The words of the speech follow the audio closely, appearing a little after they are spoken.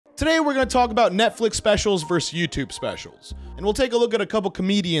Today we're going to talk about Netflix specials versus YouTube specials, and we'll take a look at a couple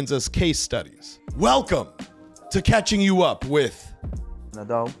comedians as case studies. Welcome to Catching You Up with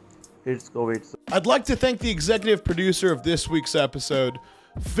Nadav. I'd like to thank the executive producer of this week's episode,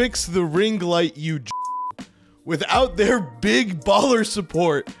 Fix the Ring Light You. Without their big baller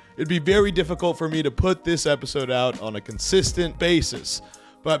support, it'd be very difficult for me to put this episode out on a consistent basis.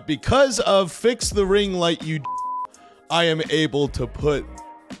 But because of Fix the Ring Light You, I am able to put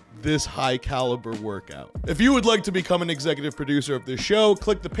this high caliber workout. If you would like to become an executive producer of this show,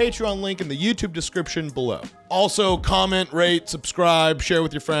 click the Patreon link in the YouTube description below. Also, comment, rate, subscribe, share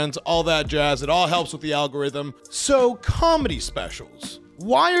with your friends, all that jazz. It all helps with the algorithm. So, comedy specials.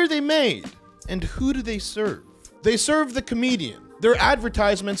 Why are they made? And who do they serve? They serve the comedian. They're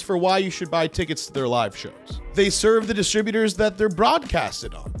advertisements for why you should buy tickets to their live shows. They serve the distributors that they're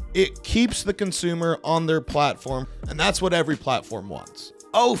broadcasted on. It keeps the consumer on their platform, and that's what every platform wants.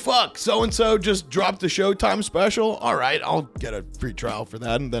 Oh fuck, so-and-so just dropped the Showtime special. All right, I'll get a free trial for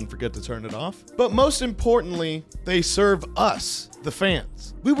that and then forget to turn it off. But most importantly, they serve us, the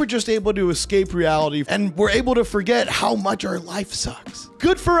fans. We were just able to escape reality and we're able to forget how much our life sucks.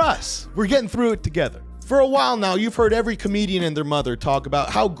 Good for us. We're getting through it together. For a while now, you've heard every comedian and their mother talk about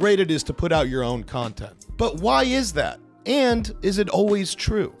how great it is to put out your own content. But why is that? And is it always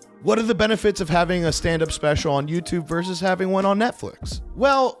true? What are the benefits of having a stand-up special on YouTube versus having one on Netflix?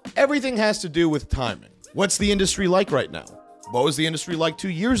 Well, everything has to do with timing. What's the industry like right now? What was the industry like 2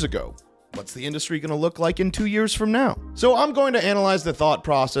 years ago? What's the industry gonna look like in 2 years from now? So I'm going to analyze the thought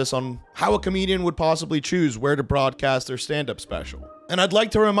process on how a comedian would possibly choose where to broadcast their stand-up special. And I'd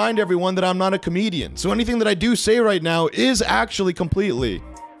like to remind everyone that I'm not a comedian, so anything that I do say right now is actually completely...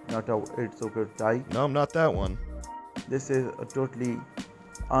 Not a It's Okay to Die. No, not that one. This is a totally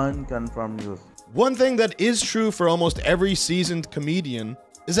unconfirmed news. One thing that is true for almost every seasoned comedian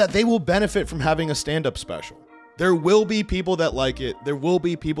is that they will benefit from having a stand-up special. There will be people that like it. There will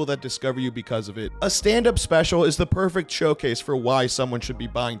be people that discover you because of it. A stand-up special is the perfect showcase for why someone should be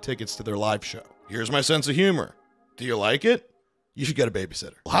buying tickets to their live show. Here's my sense of humor. Do you like it? You should get a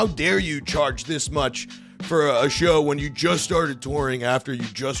babysitter. How dare you charge this much for a show when you just started touring after you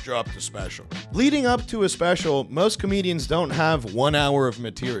just dropped a special? Leading up to a special, most comedians don't have 1 hour of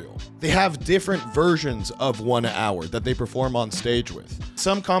material. They have different versions of 1 hour that they perform on stage with.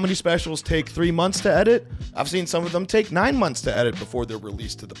 Some comedy specials take 3 months to edit. I've seen some of them take 9 months to edit before they're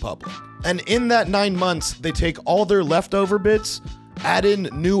released to the public. And in that 9 months, they take all their leftover bits, add in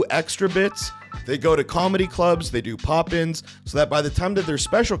new extra bits. They go to comedy clubs, they do pop-ins, so that by the time that their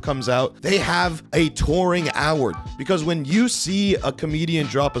special comes out, they have a touring hour. Because when you see a comedian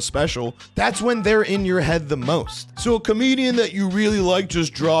drop a special, that's when they're in your head the most. So a comedian that you really like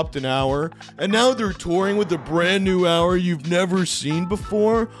just dropped an hour, and now they're touring with a brand new hour you've never seen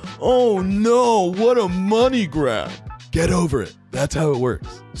before? Oh no, what a money grab. Get over it. That's how it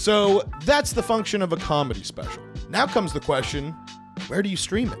works. So that's the function of a comedy special. Now comes the question, where do you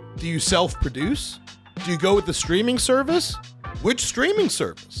stream it? Do you self-produce? Do you go with the streaming service? Which streaming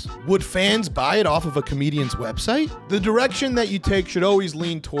service? Would fans buy it off of a comedian's website? The direction that you take should always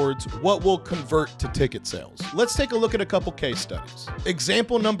lean towards what will convert to ticket sales. Let's take a look at a couple case studies.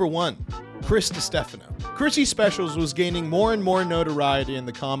 Example number 1, Chris Distefano. Chrissy's specials was gaining more and more notoriety in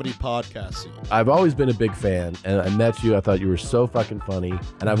the comedy podcast scene. I've always been a big fan, and I met you. I thought you were so fucking funny,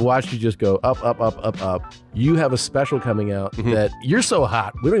 and I've watched you just go up, up, up, up, up. You have a special coming out that you're so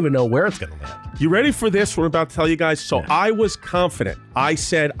hot, we don't even know where it's going to land. You ready for this? What I'm about to tell you guys. So yeah. I was confident. I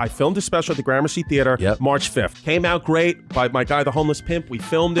said I filmed a special at the Gramercy Theater March 5th. Came out great by my guy, the Homeless Pimp. We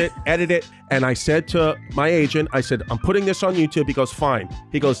filmed it, edited it, and I said to my agent, I said, I'm putting this on YouTube. He goes, fine.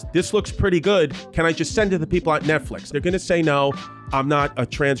 He goes, this looks pretty good. Can I just send it to the people at Netflix? They're going to say no. I'm not a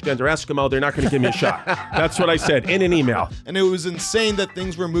transgender Eskimo. They're not going to give me a shot. That's what I said in an email. And it was insane that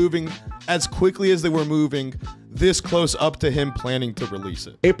things were moving as quickly as they were moving this close up to him planning to release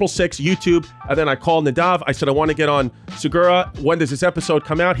it. April 6th, YouTube. And then I called Nadav. I said, I want to get on Segura. When does this episode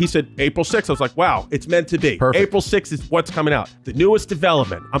come out? He said, April 6th. I was like, wow, it's meant to be. Perfect. April 6th is what's coming out. The newest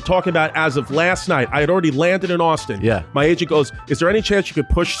development. I'm talking about as of last night. I had already landed in Austin. Yeah. My agent goes, is there any chance you could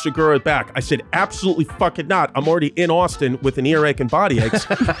push Segura back? I said, absolutely fucking not. I'm already in Austin with an earache and body aches.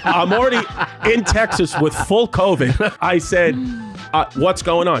 I'm already in Texas with full COVID. I said, what's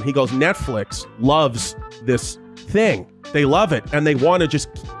going on? He goes, Netflix loves this thing. They love it, and they want to just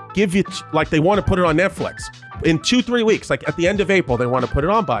give you, like, they want to put it on Netflix. In 2-3 weeks, like at the end of April, they want to put it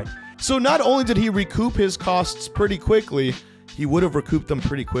on by. So not only did he recoup his costs pretty quickly, He would have recouped them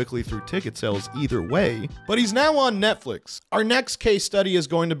pretty quickly through ticket sales either way, but he's now on Netflix. Our next case study is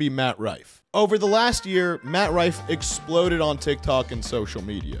going to be Matt Rife. Over the last year, Matt Rife exploded on TikTok and social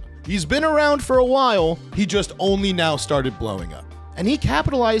media. He's been around for a while, he just only now started blowing up. And he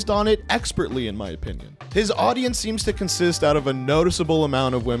capitalized on it expertly, in my opinion. His audience seems to consist out of a noticeable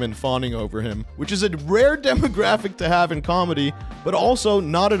amount of women fawning over him, which is a rare demographic to have in comedy, but also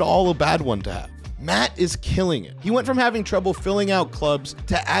not at all a bad one to have. Matt is killing it. He went from having trouble filling out clubs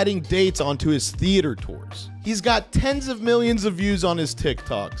to adding dates onto his theater tours. He's got tens of millions of views on his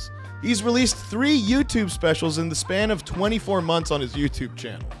TikToks. He's released 3 YouTube specials in the span of 24 months on his YouTube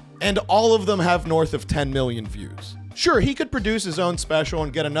channel, and all of them have north of 10 million views. Sure, he could produce his own special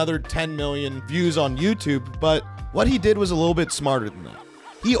and get another 10 million views on YouTube, but what he did was a little bit smarter than that.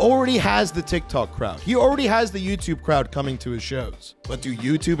 He already has the TikTok crowd. He already has the YouTube crowd coming to his shows. But do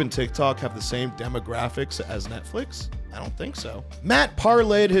YouTube and TikTok have the same demographics as Netflix? I don't think so. Matt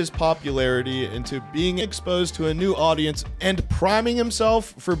parlayed his popularity into being exposed to a new audience and priming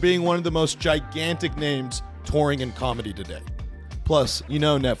himself for being one of the most gigantic names touring in comedy today. Plus, you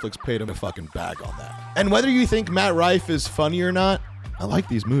know Netflix paid him a fucking bag on that. And whether you think Matt Rife is funny or not, I like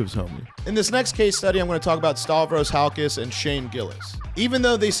these moves, homie. In this next case study, I'm going to talk about Stavros Halkis and Shane Gillis. Even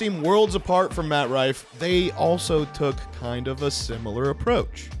though they seem worlds apart from Matt Rife, they also took kind of a similar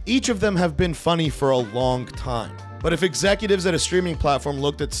approach. Each of them have been funny for a long time. But if executives at a streaming platform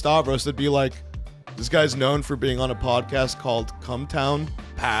looked at Stavros, they'd be like, this guy's known for being on a podcast called Come Town,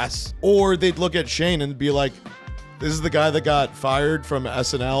 pass. Or they'd look at Shane and be like, this is the guy that got fired from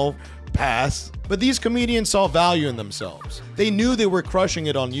SNL, pass. But these comedians saw value in themselves. They knew they were crushing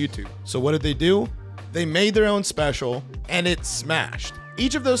it on YouTube. So what did they do? They made their own special, and it smashed.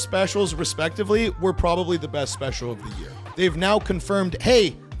 Each of those specials, respectively, were probably the best special of the year. They've now confirmed,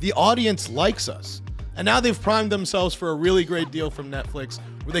 hey, the audience likes us. And now they've primed themselves for a really great deal from Netflix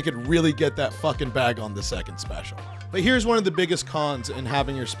where they could really get that fucking bag on the second special. But here's one of the biggest cons in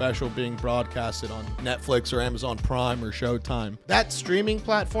having your special being broadcasted on Netflix or Amazon Prime or Showtime. That streaming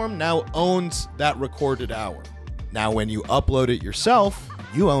platform now owns that recorded hour. Now, when you upload it yourself,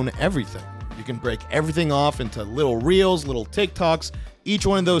 you own everything. You can break everything off into little reels, little TikToks, each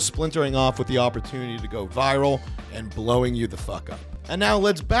one of those splintering off with the opportunity to go viral and blowing you the fuck up. And now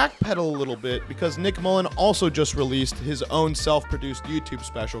let's backpedal a little bit because Nick Mullen also just released his own self-produced YouTube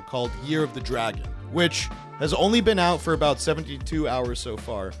special called Year of the Dragon, which has only been out for about 72 hours so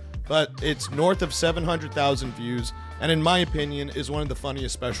far, but it's north of 700,000 views, and in my opinion, is one of the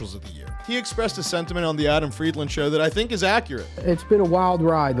funniest specials of the year. He expressed a sentiment on the Adam Friedland show that I think is accurate. It's been a wild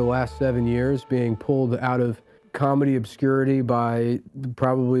ride the last 7 years, being pulled out of comedy obscurity by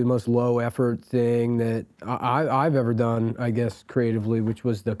probably the most low effort thing that I've ever done, I guess, creatively, which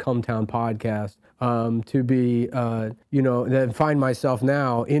was the Come Town podcast. To be, you know, then find myself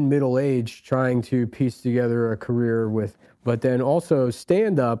now in middle age trying to piece together a career with, but then also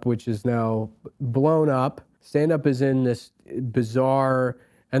stand-up, which is now blown up. Stand-up is in this bizarre,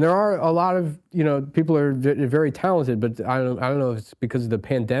 and there are a lot of, you know, people are very talented, but I don't know if it's because of the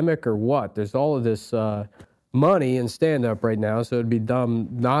pandemic or what. There's all of this money in stand-up right now, so it'd be dumb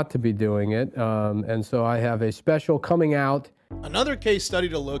not to be doing it. And so I have a special coming out. Another case study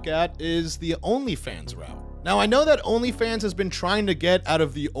to look at is the OnlyFans route. Now, I know that OnlyFans has been trying to get out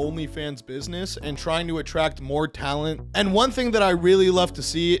of the OnlyFans business and trying to attract more talent. And one thing that I really love to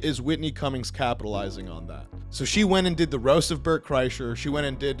see is Whitney Cummings capitalizing on that. So she went and did the roast of Bert Kreischer, she went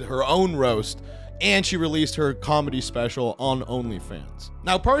and did her own roast, and she released her comedy special on OnlyFans.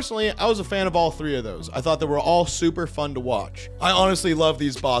 Now, personally, I was a fan of all 3 of those. I thought they were all super fun to watch. I honestly love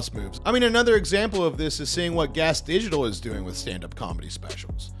these boss moves. I mean, another example of this is seeing what Gas Digital is doing with stand-up comedy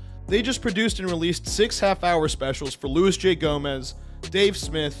specials. They just produced and released 6 half-hour specials for Louis J. Gomez, Dave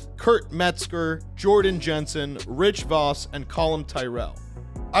Smith, Kurt Metzger, Jordan Jensen, Rich Voss, and Colum Tyrrell.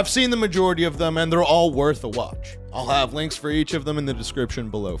 I've seen the majority of them, and they're all worth a watch. I'll have links for each of them in the description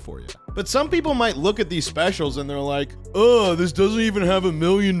below for you. But some people might look at these specials and they're like, oh, this doesn't even have 1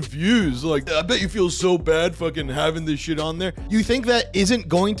 million views. Like, I bet you feel so bad fucking having this shit on there. You think that isn't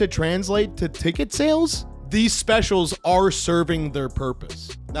going to translate to ticket sales? These specials are serving their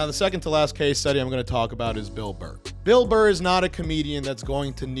purpose. Now, the second to last case study I'm going to talk about is Bill Burr. Bill Burr is not a comedian that's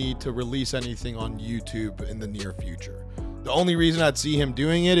going to need to release anything on YouTube in the near future. The only reason I'd see him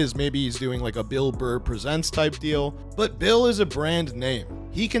doing it is maybe he's doing like a Bill Burr Presents type deal, but Bill is a brand name.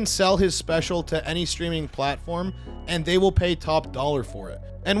 He can sell his special to any streaming platform and they will pay top dollar for it.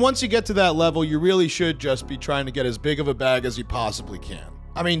 And once you get to that level, you really should just be trying to get as big of a bag as you possibly can.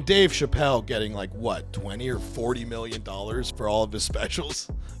 I mean, Dave Chapelle getting like, what, 20 or $40 million for all of his specials?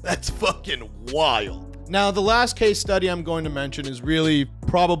 That's fucking wild. Now, the last case study I'm going to mention is really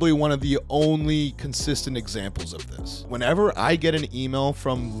probably one of the only consistent examples of this. Whenever I get an email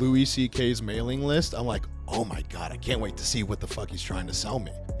from Louis CK's mailing list, I'm like, oh my God, I can't wait to see what the fuck he's trying to sell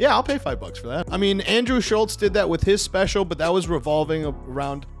me. Yeah, I'll pay $5 for that. I mean, Andrew Schultz did that with his special, but that was revolving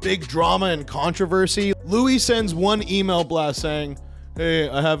around big drama and controversy. Louis sends one email blast saying, hey,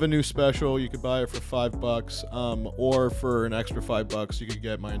 I have a new special. You could buy it for $5, or for an extra $5, you could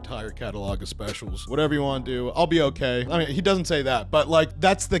get my entire catalog of specials. Whatever you want to do, I'll be okay. I mean, he doesn't say that, but like,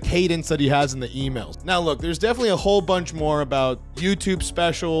 that's the cadence that he has in the emails. Now, look, there's definitely a whole bunch more about YouTube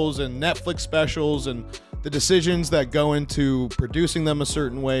specials and Netflix specials and the decisions that go into producing them a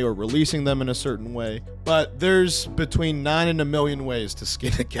certain way or releasing them in a certain way. But there's between 9 and a million ways to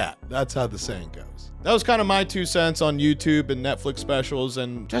skin a cat. That's how the saying goes. That was kind of my 2 cents on YouTube and Netflix specials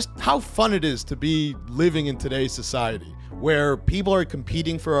and just how fun it is to be living in today's society where people are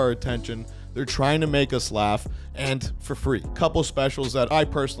competing for our attention. They're trying to make us laugh, and for free. Couple specials that I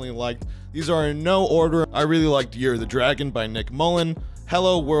personally liked. These are in no order. I really liked Year of the Dragon by Nick Mullen,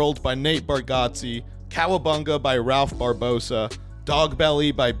 Hello World by Nate Bargatze, Cowabunga by Ralph Barbosa, Dog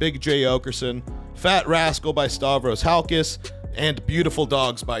Belly by Big J. Okerson, Fat Rascal by Stavros Halkis, and Beautiful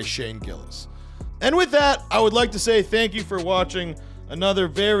Dogs by Shane Gillis. And with that, I would like to say thank you for watching another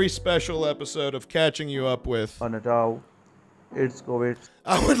very special episode of Catching You Up with Nadav, it's COVID.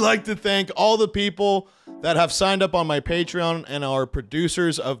 I would like to thank all the people that have signed up on my Patreon and are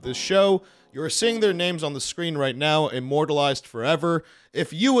producers of this show. You're seeing their names on the screen right now, immortalized forever.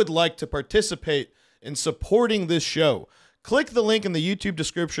 If you would like to participate in supporting this show, click the link in the YouTube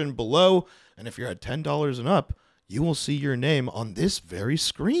description below, and if you're at $10 and up, you will see your name on this very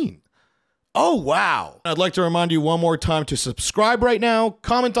screen. Oh, wow. I'd like to remind you one more time to subscribe right now,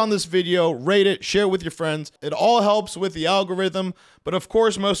 comment on this video, rate it, share it with your friends. It all helps with the algorithm, but of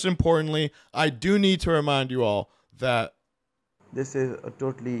course, most importantly, I do need to remind you all that this is a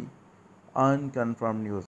totally unconfirmed news.